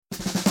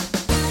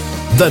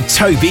The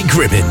Toby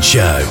Gribbin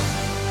Show.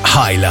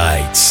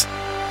 Highlights.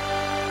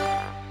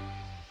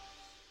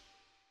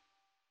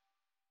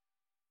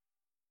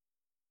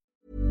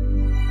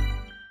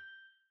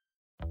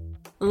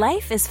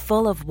 Life is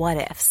full of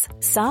what-ifs.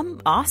 Some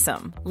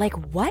awesome, like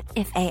what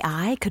if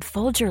AI could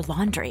fold your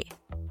laundry?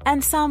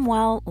 And some,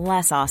 well,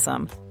 less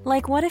awesome,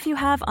 like what if you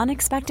have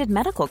unexpected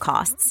medical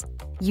costs?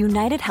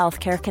 United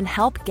Healthcare can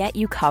help get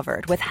you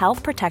covered with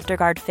Health Protector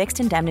Guard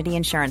fixed indemnity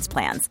insurance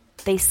plans.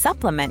 They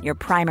supplement your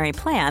primary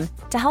plan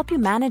to help you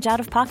manage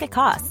out-of-pocket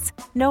costs.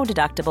 No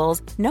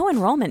deductibles, no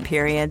enrollment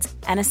periods,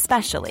 and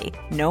especially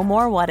no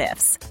more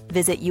what-ifs.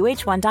 Visit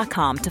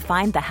uh1.com to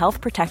find the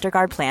Health Protector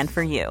Guard plan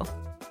for you.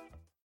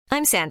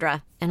 I'm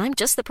Sandra, and I'm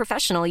just the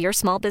professional your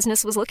small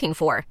business was looking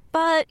for.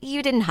 But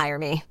you didn't hire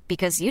me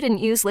because you didn't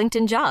use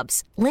LinkedIn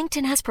Jobs.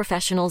 LinkedIn has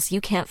professionals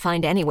you can't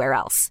find anywhere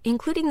else,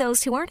 including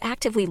those who aren't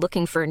actively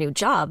looking for a new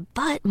job,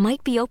 but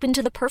might be open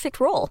to the perfect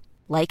role,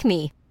 like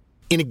me.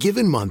 In a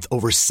given month,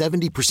 over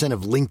 70%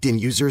 of LinkedIn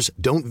users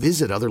don't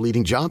visit other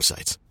leading job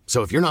sites.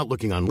 So if you're not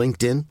looking on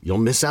LinkedIn, you'll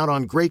miss out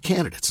on great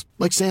candidates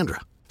like Sandra.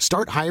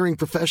 Start hiring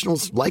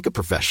professionals like a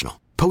professional.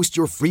 Post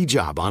your free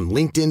job on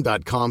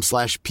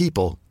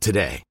linkedin.com/people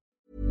today.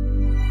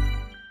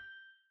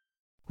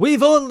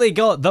 We've only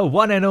got the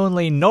one and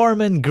only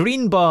Norman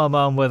Greenbaum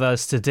on with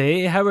us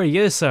today. How are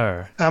you,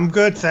 sir? I'm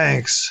good,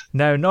 thanks.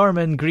 Now,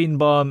 Norman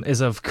Greenbaum is,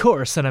 of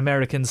course, an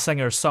American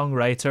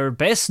singer-songwriter,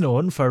 best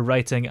known for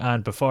writing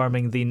and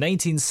performing the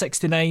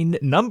 1969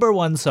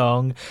 #1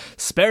 song,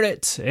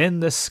 Spirit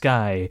in the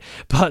Sky.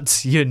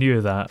 But you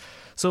knew that.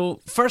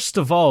 So, first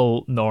of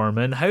all,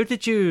 Norman, how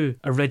did you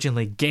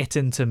originally get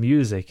into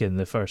music in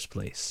the first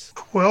place?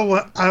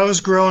 Well, I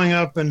was growing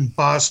up in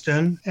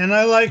Boston, and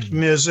I liked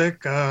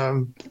music,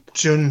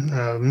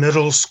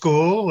 middle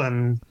school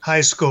and high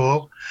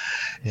school.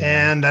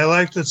 Yeah. And I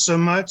liked it so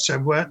much, I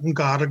went and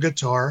got a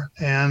guitar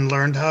and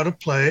learned how to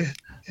play.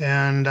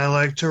 And I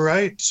like to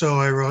write, so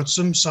I wrote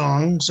some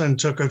songs and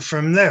took it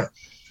from there.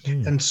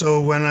 And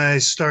so when I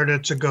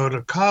started to go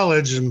to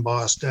college in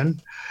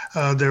Boston,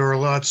 there were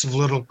lots of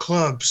little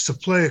clubs to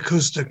play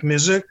acoustic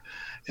music.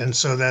 And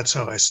so that's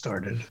how I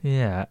started.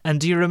 Yeah.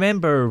 And do you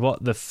remember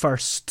what the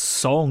first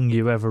song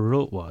you ever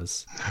wrote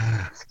was?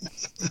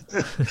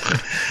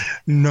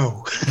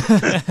 No.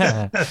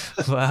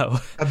 Wow.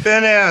 I've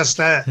been asked.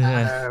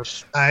 I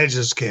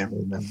just can't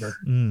remember.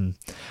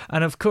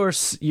 And of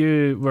course,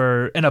 you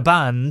were in a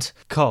band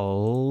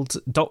called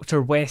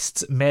Dr.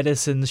 West's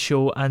Medicine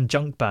Show and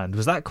Junk Band.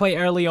 Was that quite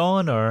early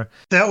on, or?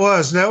 That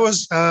was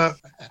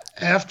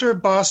after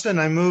Boston,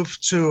 I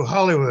moved to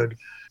Hollywood.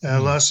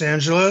 Los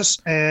Angeles,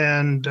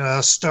 and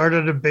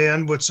started a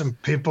band with some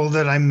people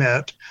that I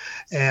met,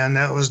 and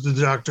that was the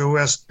Dr.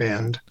 West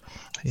Band.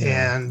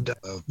 Yeah. And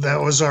that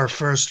was our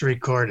first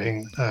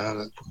recording.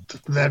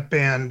 That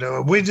band,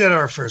 we did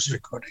our first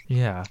recording.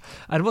 Yeah.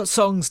 And what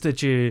songs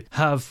did you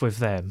have with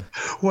them?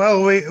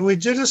 Well, we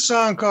did a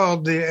song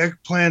called The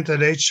Eggplant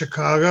that Ate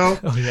Chicago.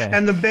 Oh, yeah.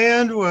 And the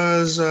band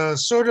was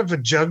sort of a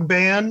jug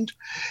band.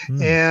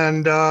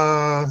 And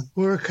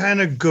we were kind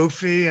of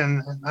goofy,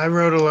 and I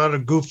wrote a lot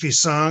of goofy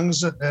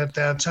songs at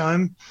that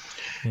time.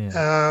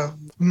 Yeah.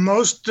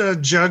 Most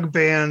jug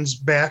bands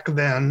back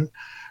then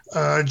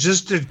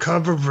just did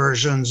cover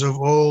versions of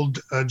old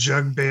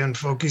jug band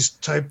folky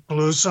type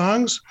blues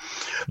songs,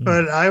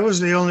 but I was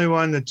the only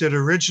one that did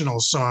original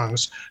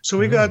songs. So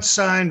we got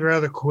signed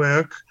rather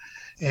quick,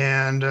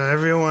 and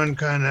everyone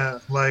kind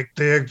of liked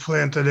The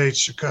Eggplant that Ate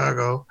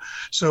Chicago.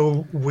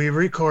 So we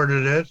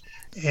recorded it,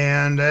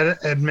 and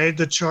it made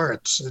the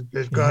charts.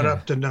 It got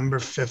up to number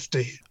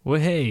 50.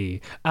 Well, hey.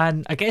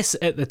 And I guess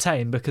at the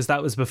time, because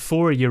that was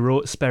before you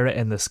wrote Spirit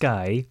in the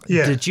Sky,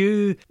 did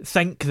you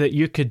think that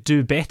you could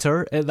do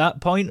better at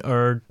that point,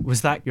 or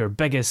was that your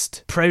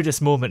biggest,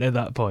 proudest moment at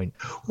that point?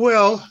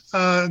 Well,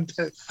 I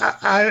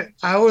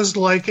was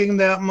liking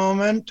that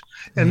moment,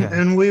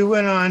 and we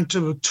went on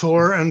to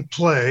tour and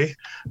play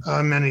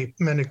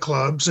many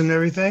clubs and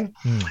everything,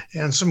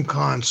 and some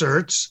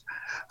concerts.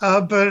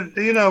 But,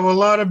 a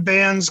lot of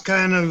bands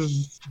kind of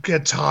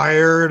get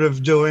tired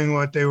of doing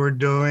what they were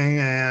doing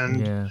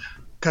and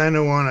kind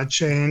of want to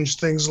change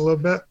things a little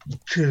bit.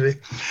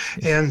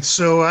 And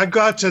so I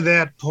got to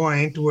that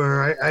point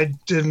where I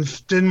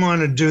didn't want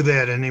to do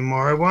that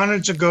anymore. I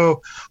wanted to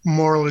go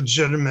more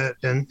legitimate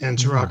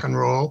into rock and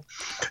roll.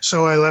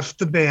 So I left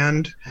the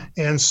band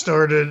and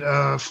started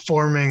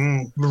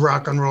forming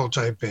rock and roll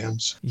type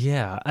bands.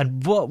 Yeah.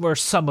 And what were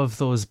some of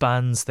those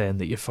bands then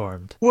that you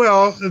formed?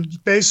 Well,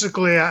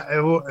 basically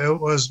it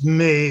was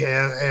me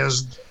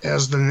as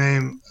the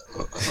name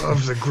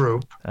of the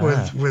group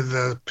with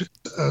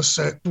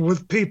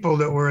people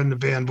that were in the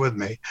band with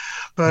me,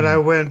 but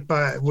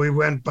we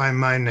went by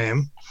my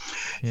name,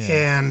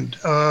 and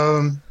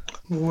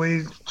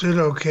we did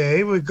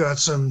okay. We got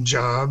some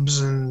jobs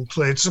and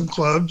played some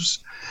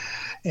clubs,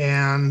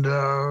 and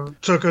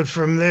took it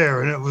from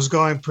there. And it was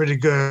going pretty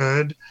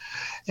good.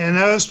 And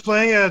I was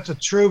playing at the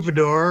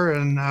Troubadour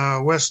in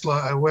West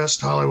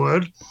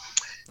Hollywood.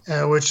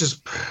 which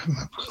is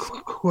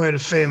quite a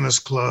famous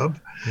club.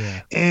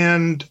 Yeah.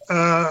 And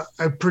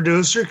a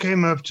producer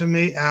came up to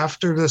me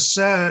after the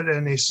set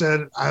and he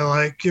said, I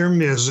like your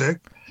music.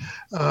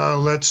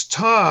 Let's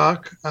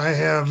talk. I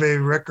have a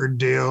record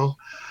deal.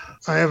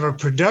 I have a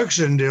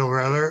production deal,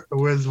 rather,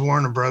 with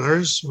Warner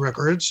Brothers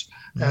Records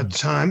at the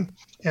time.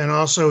 And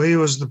also he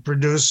was the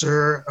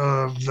producer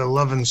of The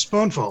Lovin'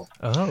 Spoonful.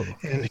 Oh.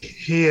 And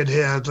he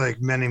had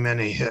like many,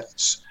 many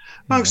hits.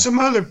 Among some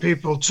other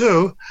people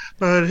too,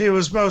 but he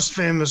was most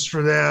famous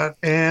for that.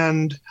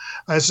 And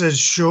I said,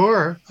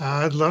 sure,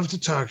 I'd love to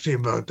talk to you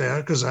about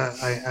that because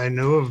I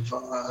knew of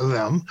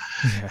them.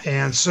 Yeah.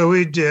 And so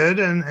we did,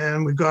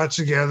 and we got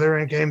together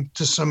and came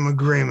to some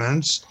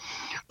agreements.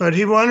 But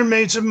he wanted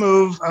me to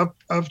move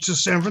up to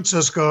San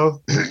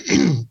Francisco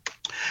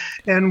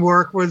and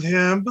work with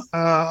him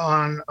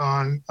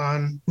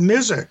on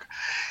music.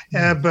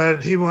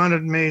 But he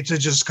wanted me to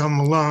just come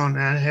alone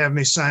and have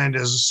me signed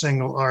as a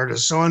single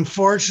artist. So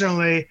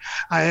unfortunately,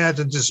 I had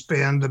to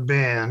disband the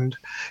band,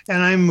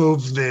 and I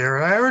moved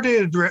there. I already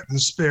had written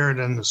Spirit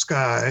in the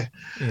Sky,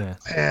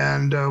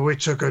 and we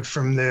took it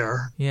from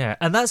there. Yeah,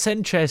 and that's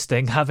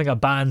interesting, having a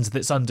band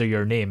that's under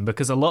your name,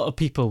 because a lot of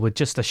people would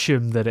just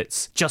assume that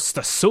it's just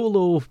a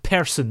solo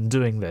person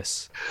doing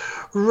this.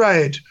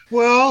 Right.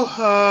 Well,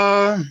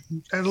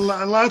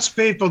 lots of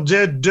people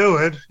did do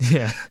it.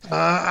 Yeah.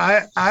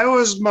 I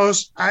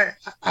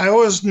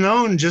was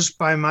known just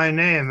by my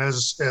name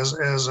as a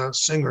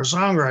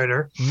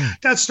singer-songwriter.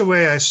 That's the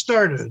way I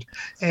started.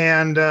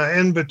 And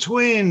in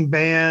between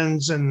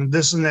bands and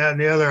this and that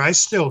and the other, I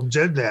still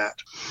did that.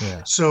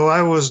 Yeah. So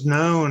I was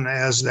known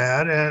as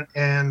that.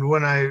 And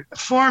when I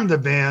formed the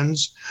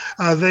bands,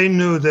 they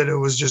knew that it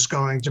was just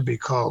going to be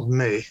called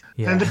me.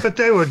 Yeah. But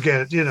they would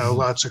get,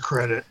 lots of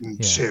credit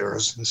and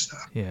shares and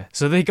stuff. Yeah.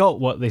 So they got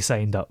what they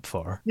signed up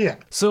for. Yeah.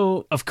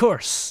 So, of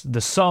course,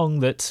 the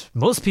song that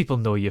most people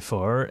know you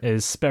for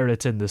is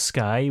Spirit in the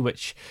Sky,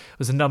 which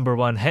was a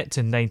 #1 hit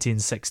in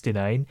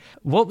 1969.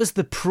 What was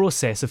the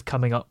process of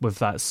coming up with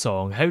that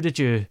song? How did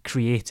you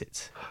create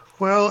it?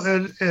 Well,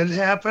 it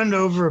happened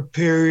over a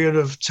period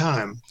of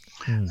time.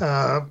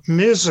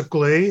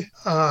 Musically,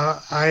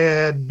 I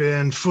had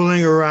been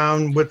fooling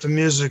around with the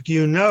music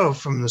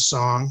from the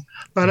song,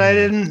 but I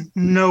didn't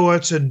know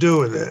what to do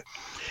with it.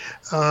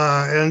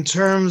 In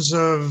terms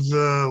of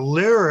the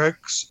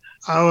lyrics,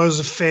 I was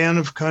a fan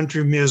of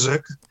country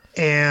music,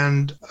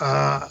 and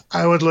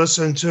I would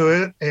listen to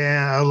it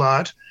a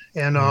lot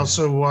and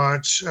also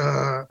watch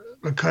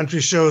the country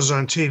shows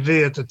on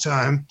TV at the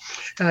time.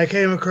 And I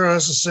came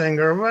across a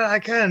singer, well, I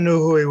kind of knew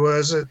who he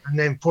was,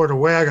 named Porter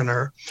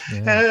Wagoner.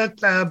 Yeah.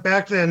 And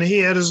back then he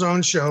had his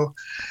own show.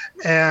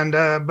 And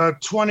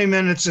about 20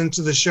 minutes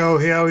into the show,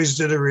 he always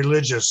did a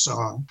religious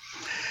song.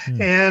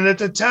 And at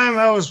the time,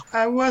 I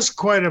was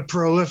quite a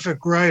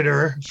prolific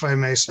writer, if I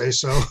may say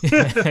so.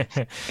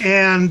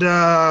 And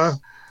I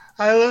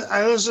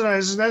listened, I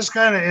said, that's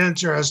kind of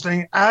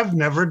interesting. I've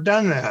never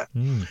done that.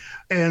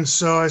 And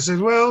so I said,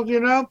 well,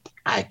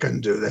 I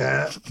can do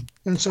that.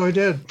 And so I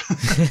did.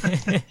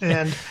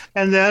 and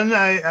then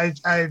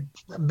I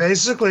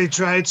basically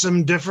tried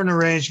some different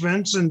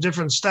arrangements and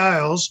different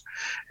styles.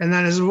 And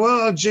then I said,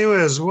 well, gee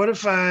whiz, what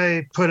if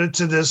I put it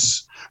to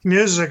this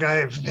music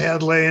I've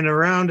had laying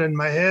around in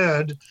my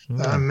head?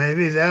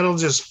 Maybe that'll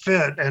just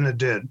fit. And it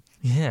did.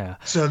 Yeah.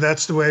 So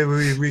that's the way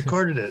we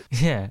recorded it.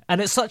 Yeah. And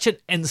it's such an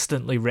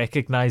instantly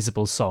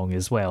recognizable song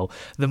as well.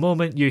 The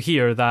moment you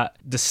hear that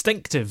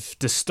distinctive,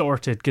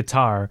 distorted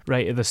guitar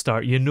right at the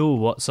start, you know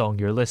what song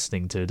you're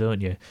listening to, don't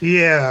you?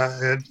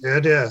 Yeah,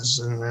 it is.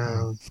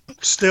 And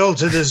still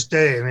to this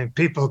day, I mean,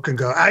 people can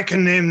go, I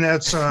can name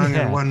that song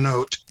in one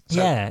note. So.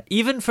 Yeah,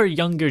 even for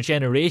younger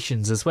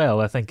generations as well,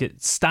 I think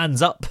it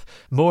stands up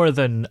more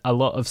than a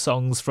lot of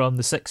songs from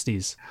the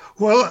 60s.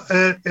 Well,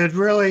 it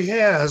really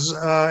has.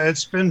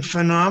 It's been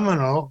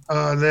phenomenal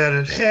that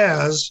it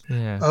has.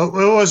 Yeah. It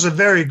was a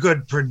very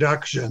good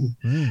production,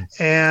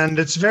 and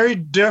it's very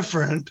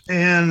different,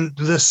 and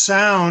the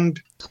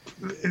sound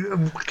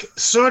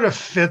sort of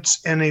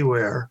fits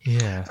anywhere.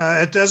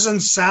 Yeah. It doesn't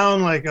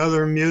sound like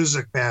other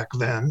music back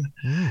then,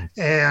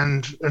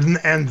 and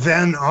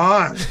then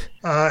on.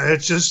 It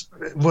just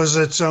was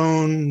its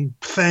own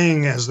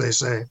thing, as they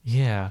say.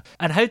 Yeah.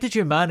 And how did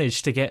you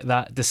manage to get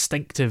that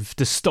distinctive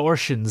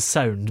distortion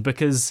sound?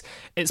 Because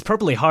it's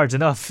probably hard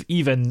enough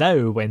even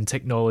now when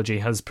technology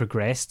has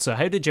progressed. So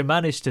how did you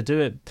manage to do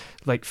it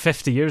like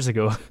 50 years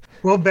ago?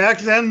 Well, back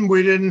then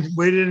we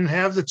didn't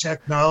have the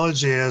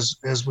technology as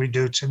we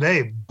do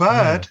today,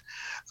 but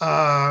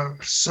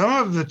some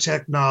of the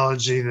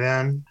technology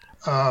then,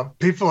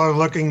 people are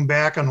looking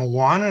back and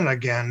want it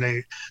again.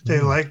 They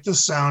like the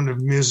sound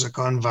of music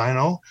on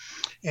vinyl,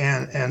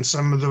 and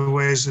some of the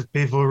ways that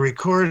people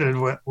recorded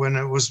when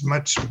it was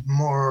much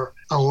more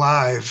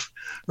alive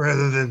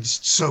rather than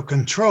so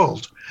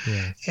controlled.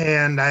 Yeah.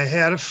 And I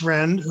had a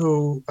friend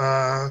who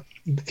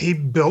he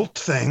built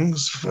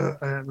things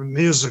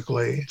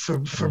musically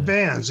for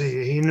bands.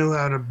 He knew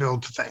how to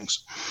build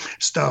things,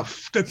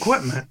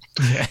 equipment.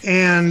 Yeah.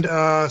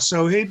 And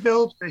so he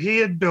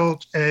had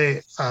built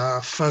a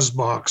fuzz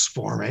box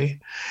for me,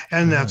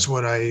 and that's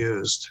what I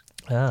used.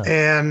 Oh.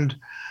 And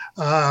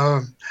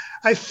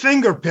I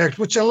finger picked,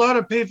 which a lot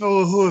of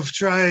people who have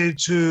tried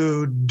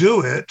to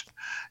do it,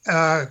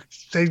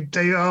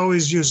 they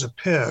always use a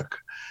pick.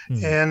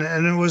 And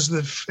it was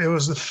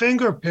the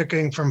finger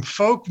picking from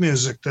folk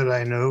music that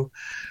I knew,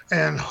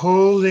 and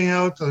holding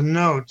out the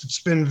note.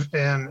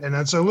 And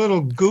it's a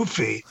little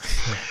goofy,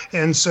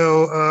 and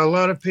so a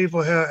lot of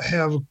people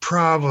have a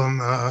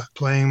problem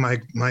playing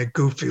my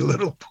goofy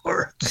little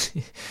parts.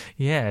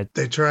 Yeah,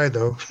 they try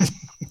though.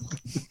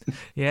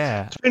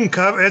 Yeah,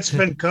 it's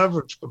been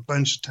covered a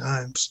bunch of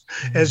times,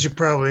 as you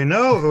probably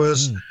know. It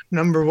was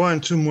number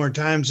one 2 more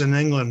times in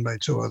England by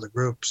 2 other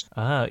groups.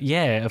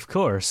 Yeah, of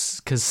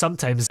course, because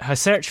sometimes I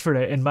search for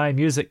it in my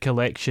music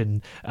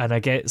collection and I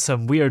get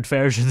some weird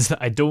versions that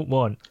I don't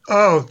want.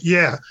 Oh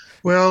yeah,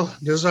 well,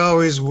 there's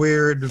always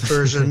weird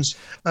versions,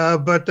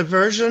 but the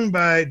version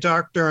by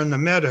Doctor and the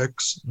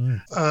Medics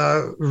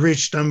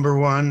reached number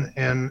 1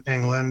 in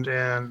England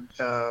and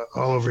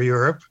all over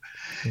Europe.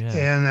 Yeah.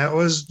 And that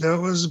was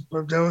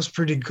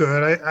pretty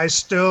good. I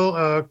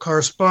still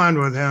correspond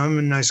with him,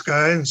 a nice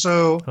guy, and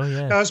so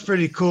that was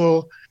pretty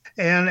cool.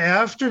 And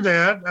after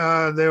that,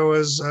 there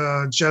was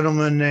a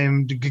gentleman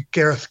named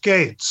Gareth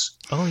Gates.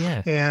 Oh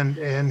yeah,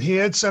 and he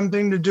had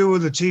something to do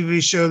with a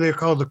TV show they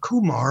called the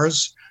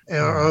Kumars.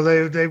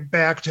 Or they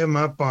backed him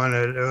up on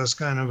it. It was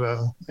kind of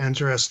a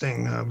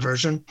interesting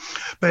version,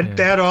 but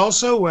that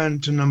also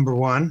went to number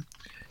 1.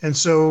 And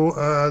so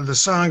the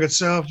song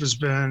itself has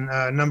been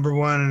number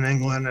 1 in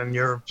England and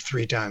Europe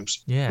 3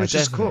 times, which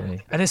is cool.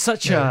 And it's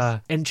such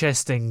a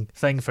interesting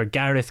thing for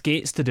Gareth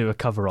Gates to do a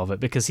cover of it,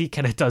 because he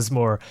kind of does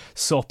more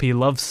soppy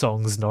love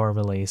songs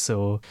normally.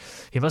 So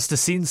he must have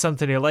seen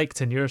something he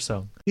liked in your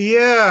song.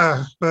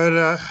 Yeah, but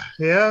I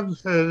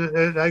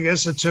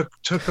guess it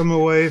took him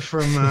away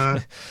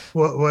from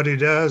what he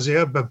does.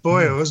 Yeah, but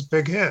boy, it was a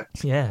big hit.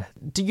 Yeah.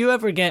 Do you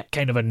ever get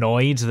kind of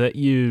annoyed that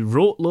you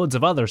wrote loads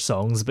of other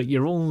songs, but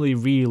you're only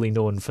really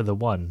known for the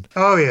one?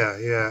 Oh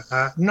yeah.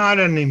 Not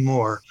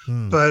anymore,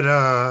 but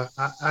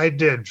I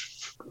did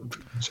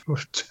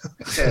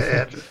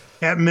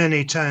at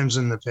many times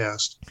in the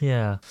past.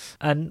 Yeah.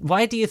 And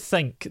why do you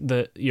think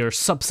that your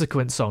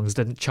subsequent songs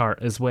didn't chart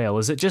as well?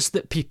 Is it just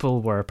that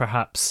people were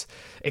perhaps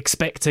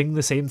expecting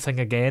the same thing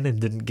again and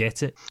didn't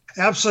get it?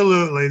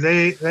 Absolutely.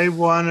 They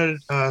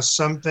wanted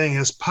something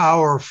as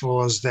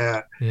powerful as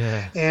that.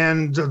 Yeah.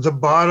 And the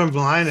bottom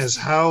line is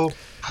how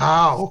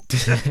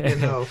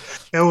it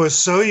was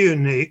so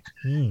unique.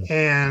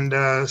 And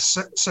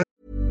so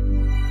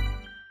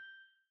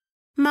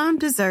Mom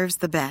deserves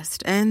the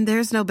best, and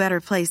there's no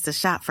better place to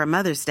shop for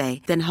Mother's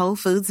Day than Whole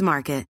Foods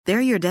Market. They're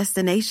your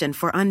destination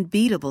for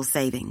unbeatable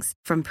savings,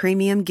 from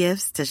premium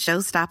gifts to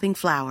show-stopping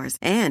flowers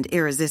and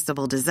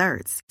irresistible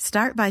desserts.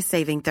 Start by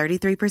saving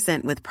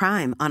 33% with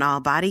Prime on all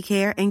body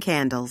care and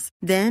candles.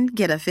 Then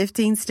get a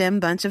 15-stem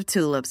bunch of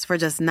tulips for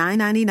just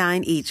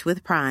 $9.99 each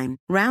with Prime.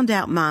 Round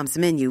out Mom's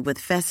menu with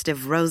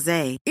festive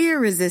rosé,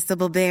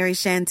 irresistible berry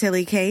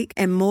chantilly cake,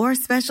 and more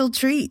special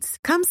treats.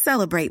 Come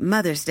celebrate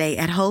Mother's Day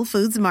at Whole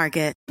Foods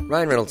Market.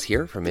 Ryan Reynolds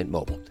here from Mint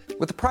Mobile.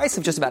 With the price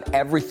of just about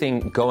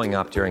everything going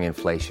up during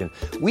inflation,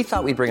 we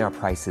thought we'd bring our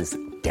prices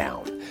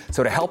down.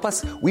 So to help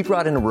us, we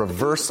brought in a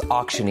reverse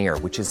auctioneer,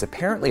 which is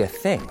apparently a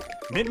thing.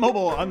 Mint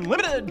Mobile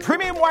Unlimited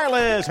Premium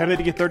Wireless. How to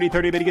get 30,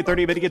 30, bit to get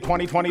 30, bit to get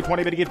 20, 20,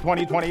 20, bit to get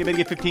 20, 20, bit to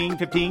get 15,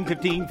 15,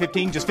 15,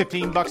 15, just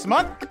 $15 a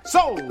month?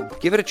 Sold!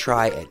 Give it a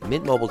try at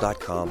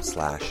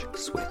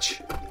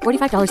mintmobile.com/switch.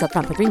 $45 up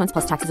front for 3 months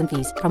plus taxes and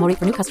fees. Promo rate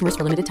for new customers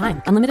for limited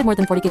time. Unlimited more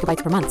than 40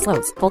 gigabytes per month.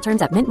 Slows full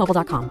terms at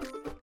mintmobile.com.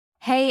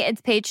 Hey,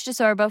 it's Paige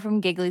DeSorbo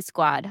from Giggly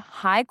Squad.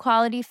 High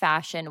quality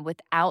fashion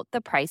without the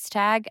price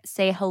tag.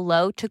 Say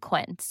hello to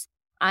Quince.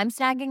 I'm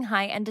snagging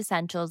high-end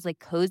essentials like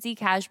cozy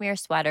cashmere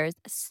sweaters,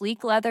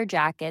 sleek leather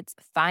jackets,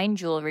 fine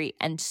jewelry,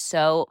 and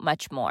so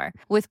much more.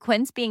 With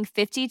Quince being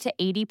 50 to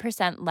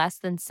 80% less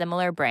than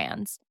similar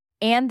brands.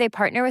 And they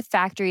partner with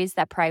factories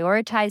that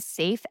prioritize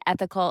safe,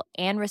 ethical,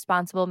 and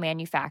responsible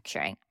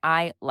manufacturing.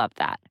 I love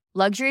that.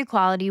 Luxury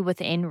quality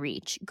within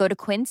reach. Go to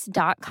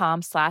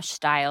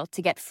quince.com/style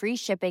to get free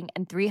shipping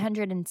and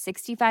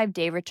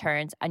 365-day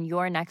returns on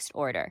your next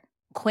order.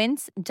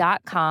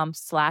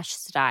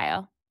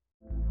 Quince.com/style.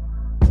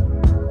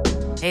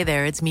 Hey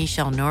there, it's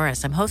Michelle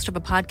Norris. I'm host of a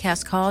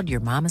podcast called Your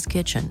Mama's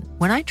Kitchen.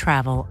 When I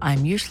travel,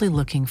 I'm usually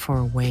looking for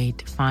a way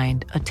to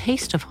find a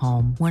taste of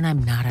home when I'm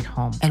not at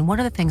home. And one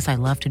of the things I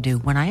love to do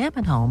when I am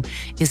at home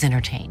is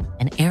entertain.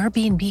 And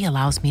Airbnb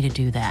allows me to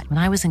do that. When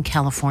I was in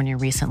California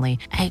recently,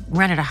 I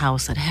rented a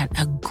house that had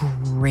a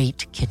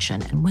great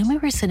kitchen. And when we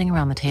were sitting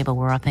around the table,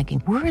 we were all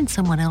thinking, we're in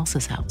someone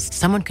else's house.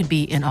 Someone could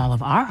be in all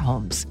of our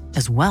homes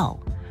as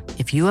well.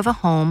 If you have a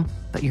home,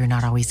 but you're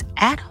not always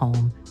at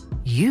home,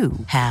 you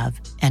have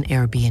an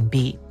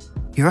Airbnb.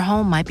 Your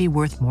home might be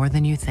worth more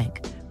than you think.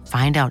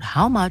 Find out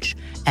how much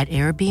at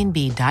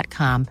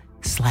airbnb.com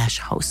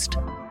Spotify.com/host.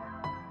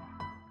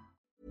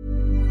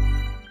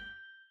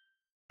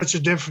 It's a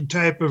different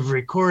type of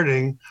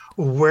recording.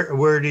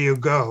 Where do you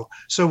go?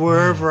 So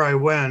wherever I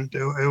went,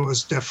 it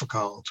was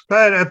difficult.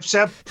 But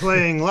except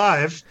playing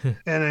live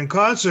and in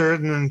concert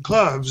and in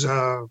clubs,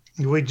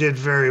 we did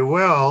very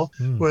well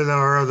with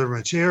our other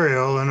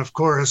material. And of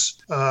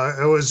course,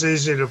 it was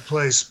easy to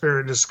play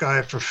Spirit in the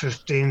Sky for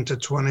 15 to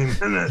 20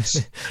 minutes.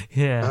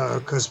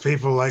 Because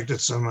people liked it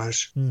so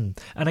much. And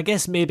I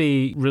guess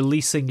maybe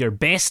releasing your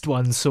best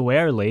ones so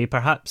early,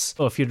 perhaps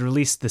if you'd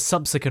released the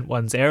subsequent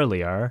ones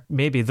earlier,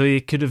 maybe they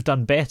could have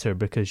done better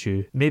because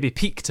you maybe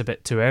peaked a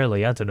bit too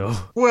early. I don't know.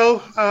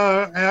 Well,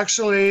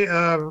 actually,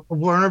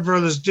 Warner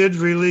Brothers did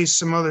release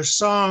some other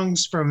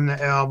songs from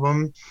the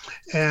album,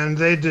 and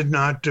they did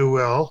not do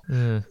well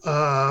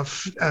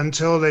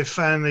until they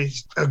finally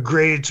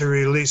agreed to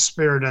release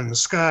Spirit in the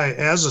Sky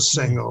as a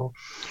single.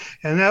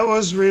 And that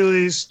was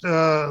released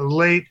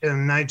late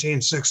in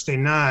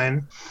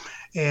 1969.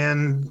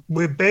 And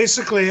we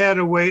basically had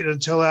to wait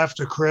until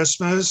after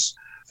Christmas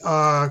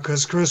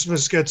because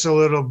Christmas gets a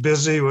little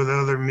busy with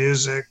other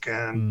music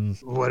and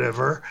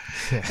whatever.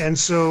 And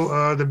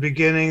so the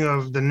beginning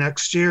of the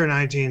next year,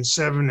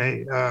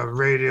 1970,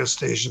 radio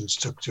stations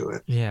took to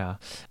it. Yeah.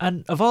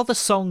 And of all the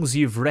songs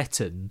you've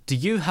written, do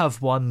you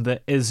have one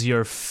that is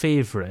your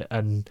favorite?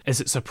 And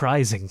is it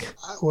surprising?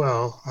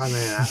 Well, I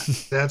mean,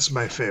 that's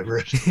my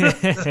favorite.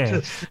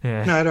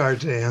 Not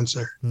hard to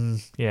answer.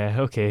 Yeah,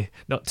 okay.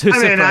 Not too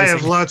surprising. I mean, I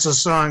have lots of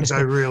songs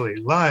I really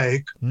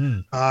like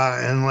and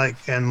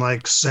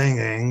like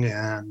singing,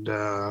 and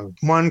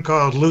one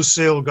called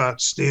Lucille Got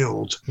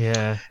Steeled.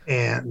 Yeah.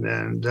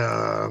 And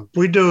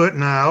we do it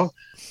now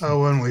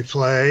when we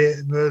play,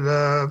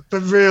 but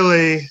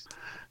really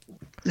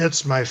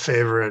it's my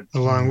favorite,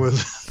 along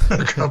with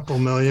a couple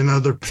million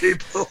other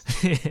people.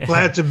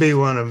 Glad to be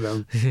one of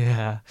them.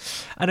 Yeah.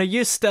 And are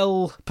you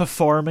still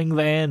performing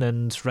then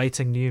and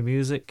writing new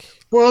music?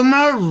 Well,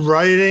 not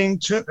writing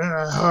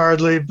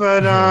hardly,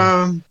 but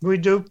we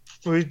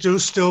do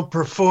still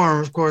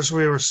perform. Of course,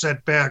 we were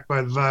set back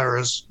by the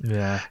virus.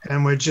 Yeah.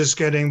 And we're just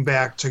getting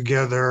back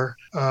together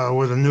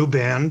with a new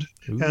band.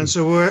 Ooh. And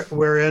so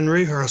we're in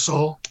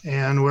rehearsal,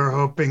 and we're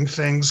hoping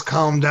things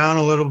calm down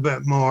a little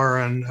bit more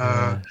and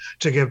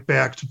to get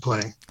back to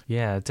playing.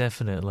 Yeah,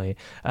 definitely.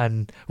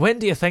 And when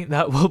do you think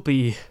that will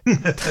be?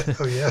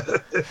 Oh, yeah.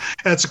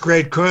 That's a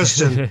great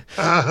question.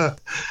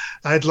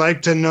 I'd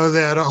like to know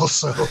that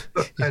also.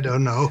 I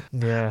don't know.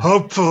 Yeah.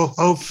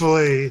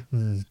 Hopefully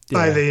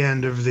by the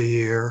end of the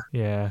year.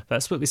 Yeah,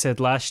 that's what we said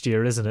last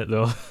year, isn't it,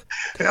 though?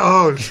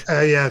 Oh,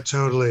 yeah,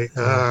 totally.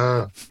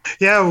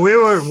 Yeah, we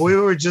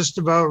were just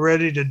about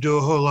ready to do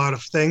a whole lot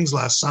of things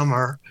last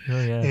summer. Oh,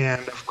 yeah.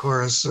 And, of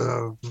course,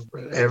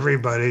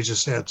 everybody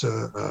just had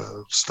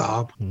to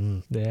stop.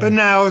 Yeah. But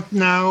now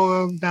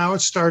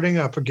it's starting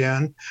up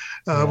again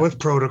with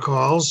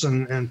protocols,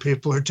 and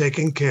people are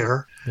taking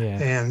care. Yeah.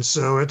 And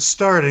so it's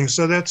starting,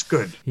 so that's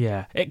good.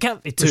 Yeah, it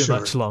can't be too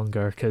much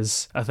longer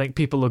because I think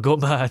people will go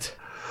mad.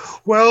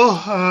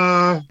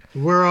 Well,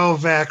 we're all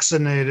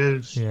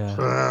vaccinated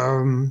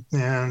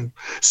and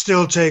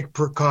still take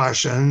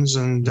precautions,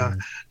 and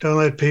don't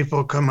let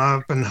people come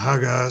up and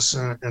hug us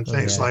and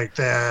things like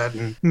that,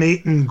 and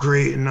meet and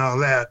greet and all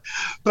that.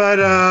 But,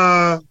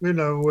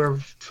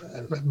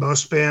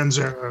 most bands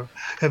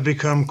have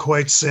become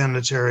quite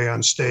sanitary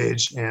on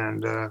stage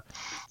and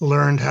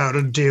learned how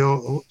to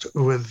deal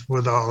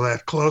with all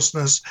that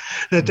closeness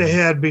that they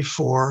had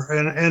before.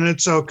 And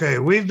it's okay.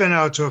 We've been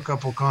out to a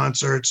couple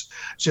concerts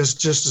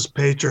just as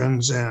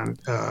patrons, and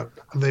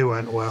they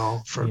went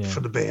well for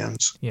the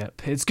bands.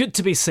 Yep. It's good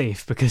to be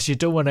safe because you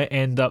don't want to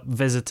end up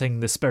visiting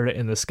the Spirit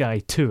in the Sky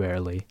too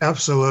early.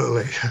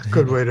 Absolutely.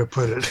 Good way to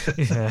put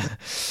it.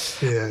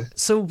 Yeah.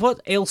 So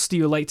what else do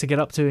you like to get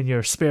up to in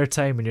your spare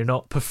time when you're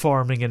not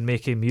performing and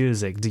making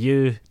music? Do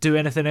you do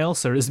anything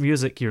else, or is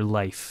music your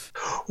life?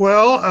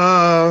 Well,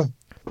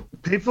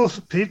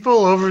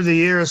 people over the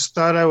years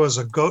thought I was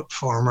a goat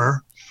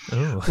farmer.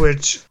 Oh.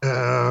 Which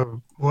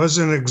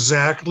wasn't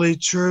exactly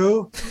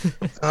true.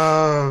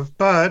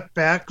 But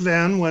back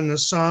then, when the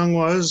song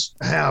was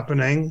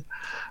happening,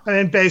 I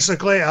mean,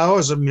 basically, I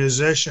was a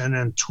musician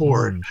and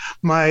toured.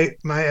 My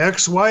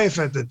ex-wife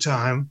at the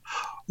time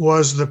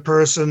was the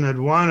person that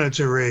wanted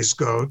to raise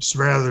goats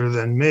rather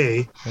than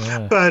me.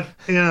 Yeah. But,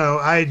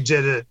 I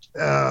did it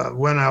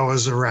when I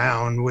was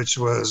around, which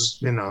was,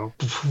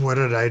 what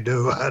did I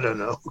do? I don't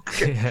know.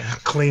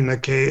 Clean the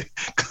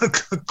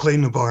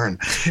clean the barn.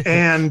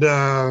 And,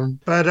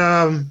 but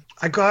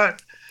I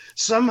got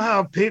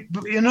somehow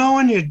people,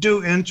 when you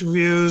do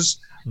interviews,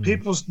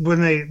 people, when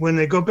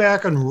they go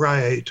back and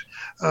write,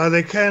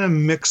 they kind of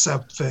mix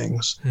up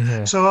things.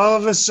 Yeah. So all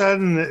of a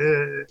sudden,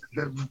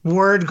 the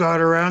word got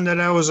around that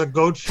I was a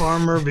goat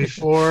farmer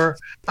before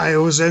I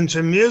was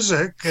into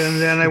music, and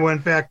then I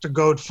went back to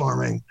goat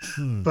farming.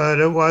 But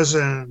it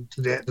wasn't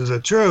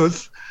the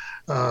truth.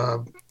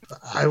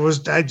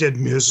 I did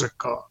music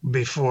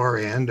before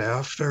and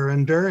after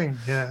and during,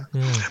 yeah.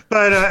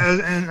 But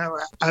and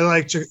I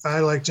like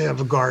to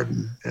have a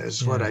garden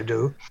is what I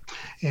do,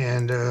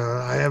 and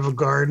I have a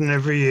garden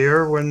every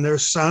year when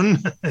there's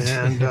sun,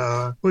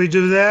 and we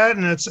do that,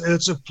 and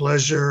it's a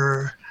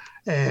pleasure.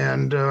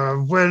 And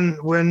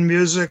when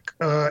music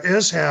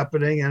is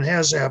happening and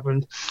has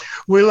happened,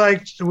 we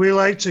like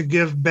to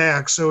give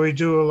back. So we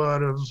do a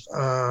lot of.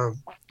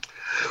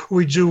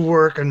 We do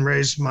work and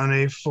raise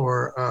money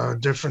for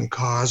different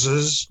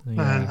causes,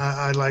 and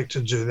I like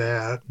to do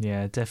that.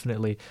 Yeah,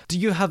 definitely. Do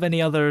you have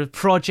any other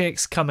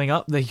projects coming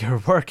up that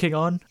you're working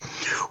on?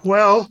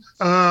 Well,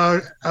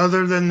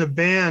 other than the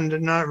band,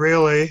 not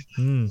really.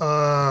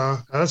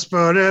 That's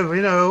about it.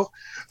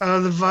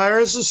 The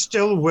virus is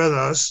still with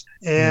us,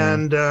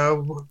 and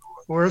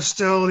we're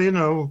still,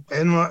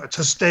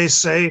 to stay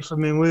safe. I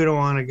mean, we don't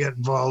want to get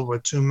involved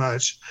with too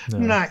much. No.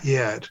 Not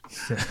yet.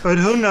 But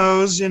who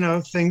knows,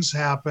 things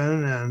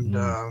happen. And,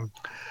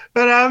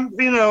 but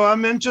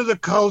I'm into the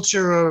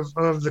culture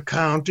of the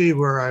county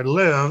where I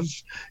live.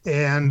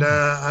 And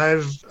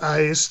I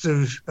used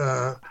to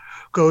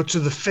go to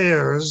the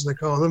fairs. They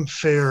call them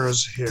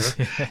fairs here.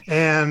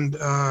 And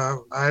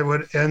I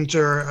would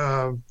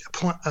enter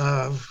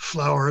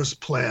flowers,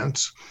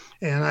 plants.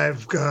 And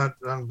I've got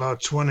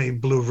about 20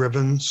 blue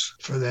ribbons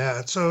for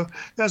that. So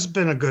that's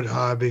been a good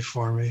hobby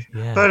for me.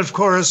 Yeah. But of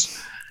course,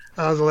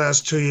 the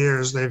last 2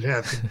 years, they've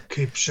had to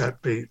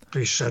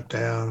be shut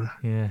down.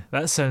 Yeah,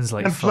 that sounds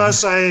like fun.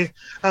 Plus, I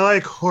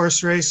like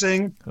horse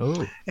racing.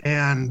 Oh.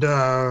 And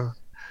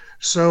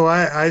so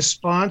I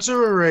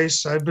sponsor a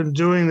race. I've been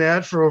doing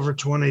that for over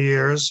 20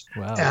 years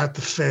at the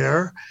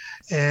fair.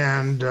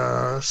 And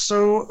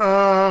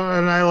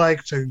and I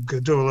like to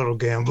do a little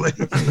gambling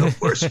on the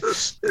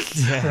horses.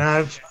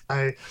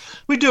 And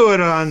we do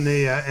it on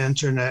the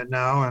internet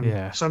now,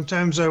 and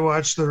sometimes I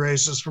watch the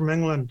races from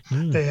England.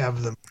 They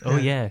have them. Oh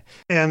yeah,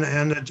 and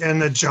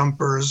the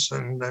jumpers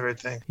and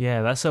everything.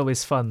 Yeah, that's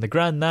always fun. The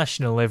Grand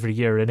National every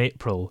year in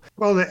April.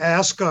 Well, the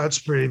Ascot's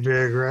pretty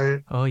big,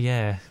 right? Oh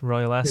yeah,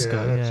 Royal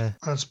Ascot.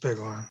 That's a big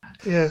one.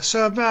 Yeah,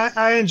 so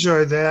I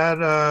enjoy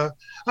that.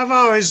 I've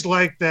always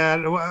liked that.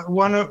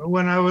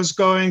 When I was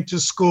going to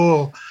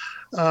school,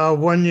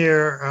 1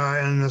 year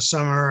in the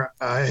summer,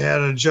 I had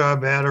a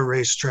job at a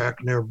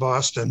racetrack near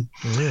Boston.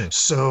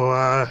 So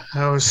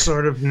I was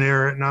sort of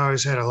near it and I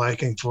always had a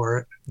liking for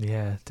it.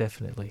 Yeah,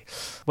 definitely.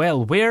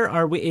 Well, where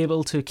are we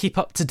able to keep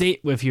up to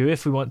date with you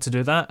if we want to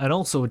do that, and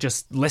also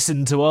just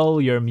listen to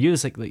all your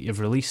music that you've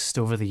released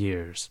over the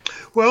years?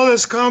 Well,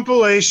 there's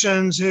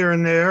compilations here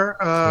and there.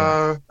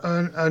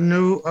 A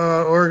new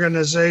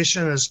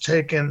organization has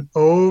taken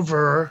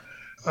over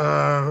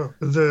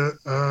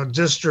the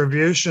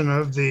distribution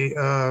of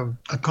the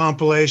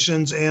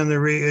compilations and the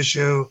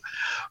reissue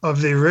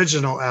of the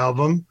original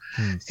album,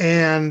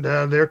 and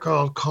they're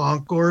called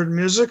Concord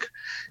Music,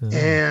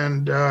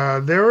 and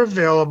they're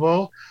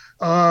available.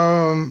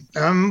 I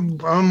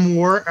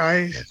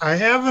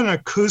have an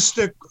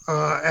acoustic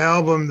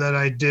album that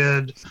I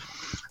did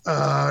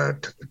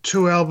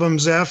 2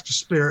 albums after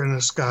Spirit in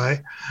the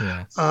Sky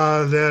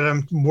that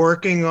I'm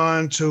working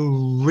on to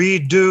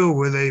redo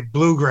with a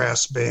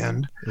bluegrass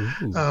band.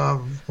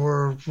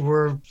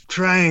 We're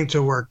trying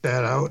to work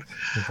that out.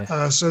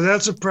 So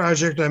that's a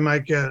project I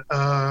might get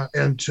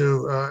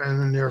into in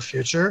the near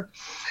future.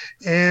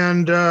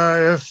 And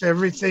if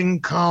everything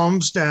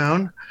calms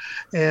down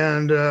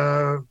and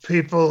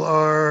people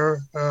are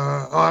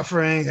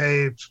offering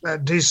a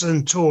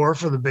decent tour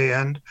for the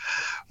band,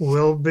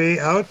 we'll be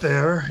out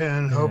there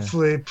and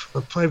hopefully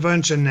play a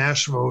bunch in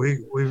Nashville. We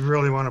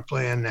really want to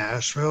play in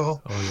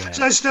Nashville.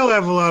 So I still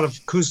have a lot of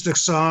acoustic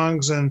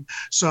songs and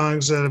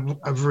songs that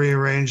I've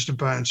rearranged a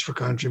bunch for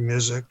country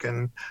music,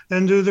 and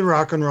then do the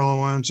rock and roll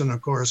ones, and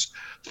of course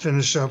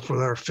finish up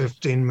with our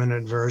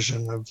 15-minute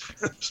version of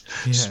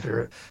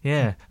Spirit.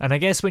 Yeah, and I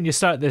guess when you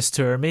start this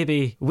tour,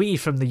 maybe we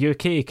from the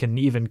UK can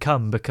even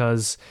come,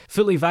 because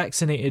fully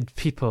vaccinated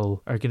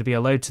people are going to be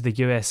allowed to the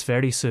US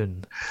very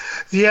soon.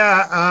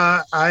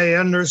 Yeah, I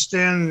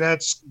understand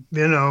that's,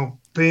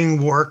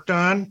 being worked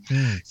on.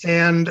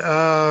 And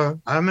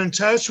I'm in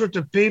touch with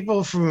the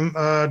people from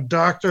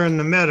Doctor and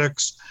the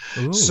Medics.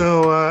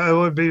 So it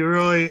would be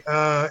really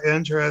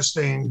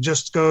interesting.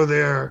 Just go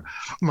there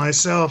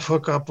myself,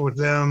 hook up with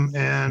them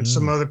and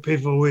some other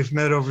people we've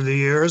met over the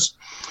years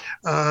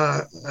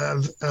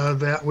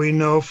that we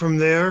know from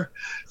there,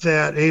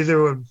 that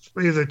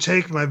either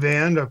take my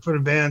band or put a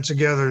band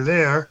together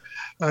there.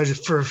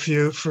 For a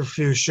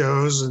few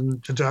shows,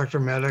 and to Dr.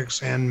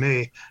 Medics and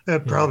me.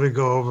 That'd probably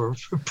go over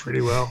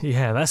pretty well.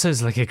 Yeah, that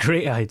sounds like a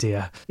great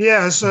idea.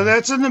 Yeah, so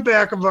that's in the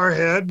back of our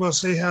head. We'll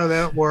see how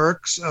that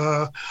works.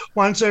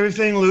 Once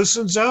everything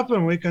loosens up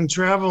and we can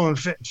travel and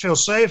feel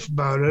safe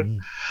about it,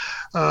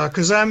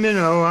 because I'm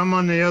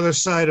on the other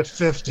side of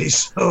 50,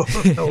 so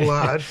a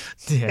lot.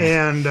 Yeah.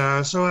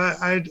 And so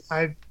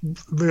I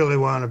really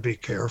want to be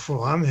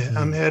careful. I'm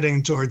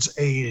heading towards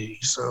 80,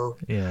 so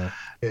yeah,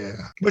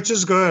 which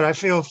is good. I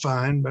feel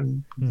fine, but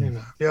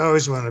you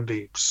always want to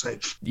be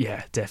safe.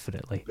 Yeah,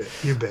 definitely.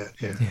 You bet.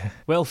 Yeah.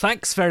 Well,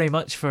 thanks very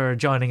much for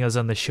joining us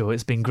on the show.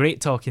 It's been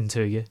great talking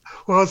to you.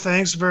 Well,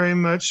 thanks very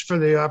much for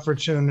the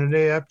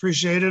opportunity. I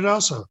appreciate it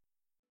also.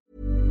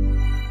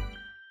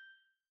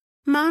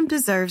 Mom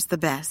deserves the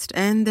best,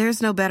 and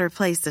there's no better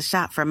place to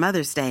shop for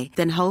Mother's Day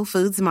than Whole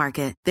Foods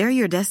Market. They're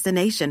your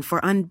destination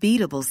for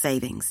unbeatable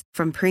savings,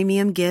 from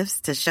premium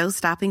gifts to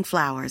show-stopping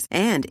flowers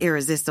and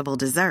irresistible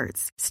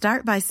desserts.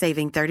 Start by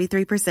saving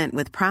 33%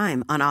 with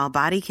Prime on all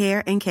body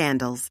care and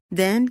candles.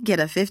 Then get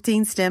a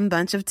 15-stem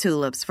bunch of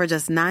tulips for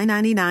just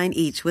 $9.99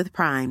 each with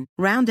Prime.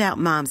 Round out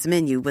Mom's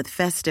menu with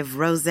festive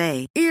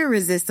rosé,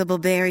 irresistible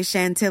berry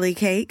chantilly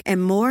cake,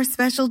 and more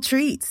special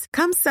treats.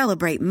 Come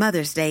celebrate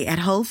Mother's Day at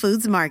Whole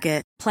Foods Market.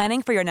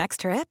 Planning for your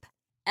next trip?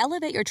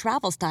 Elevate your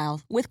travel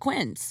style with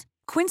Quince.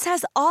 Quince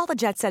has all the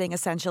jet-setting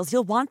essentials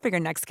you'll want for your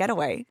next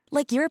getaway,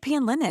 like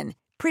European linen,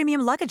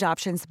 premium luggage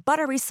options,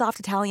 buttery soft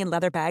Italian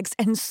leather bags,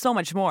 and so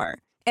much more.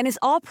 And is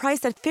all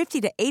priced at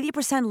 50 to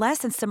 80% less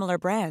than similar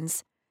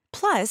brands.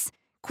 Plus,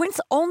 Quince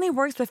only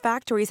works with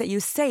factories that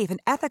use safe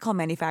and ethical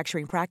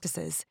manufacturing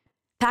practices.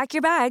 Pack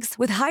your bags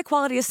with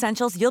high-quality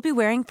essentials you'll be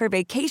wearing for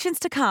vacations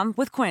to come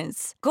with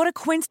Quince. Go to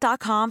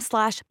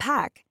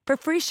quince.com/pack for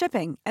free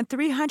shipping and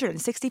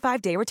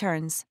 365-day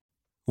returns.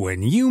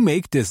 When you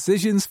make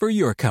decisions for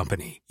your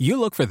company, you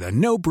look for the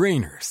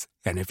no-brainers.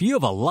 And if you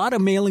have a lot of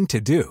mailing to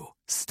do,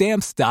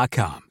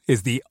 Stamps.com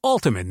is the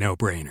ultimate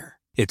no-brainer.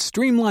 It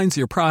streamlines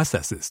your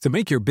processes to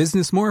make your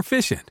business more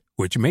efficient,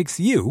 which makes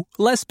you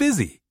less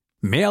busy.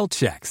 Mail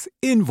checks,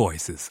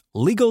 invoices,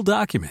 legal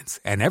documents,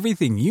 and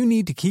everything you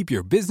need to keep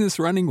your business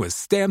running with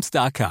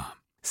Stamps.com.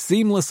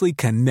 Seamlessly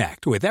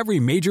connect with every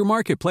major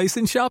marketplace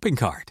and shopping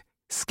cart.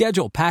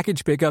 Schedule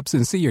package pickups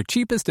and see your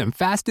cheapest and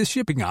fastest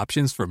shipping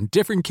options from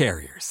different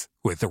carriers,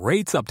 with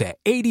rates up to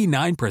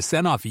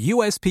 89% off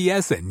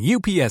USPS and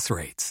UPS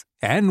rates.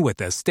 And with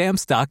the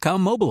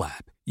Stamps.com mobile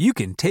app, you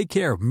can take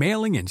care of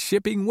mailing and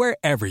shipping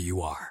wherever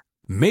you are.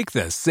 Make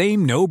the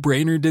same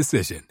no-brainer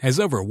decision as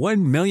over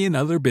 1 million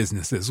other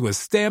businesses with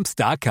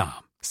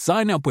Stamps.com.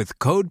 Sign up with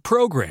code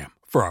PROGRAM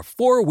for a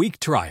 4-week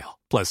trial,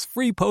 plus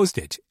free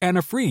postage and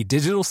a free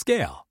digital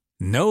scale.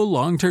 No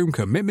long-term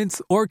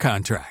commitments or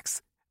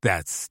contracts.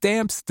 That's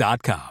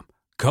Stamps.com.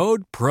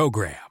 Code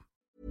PROGRAM.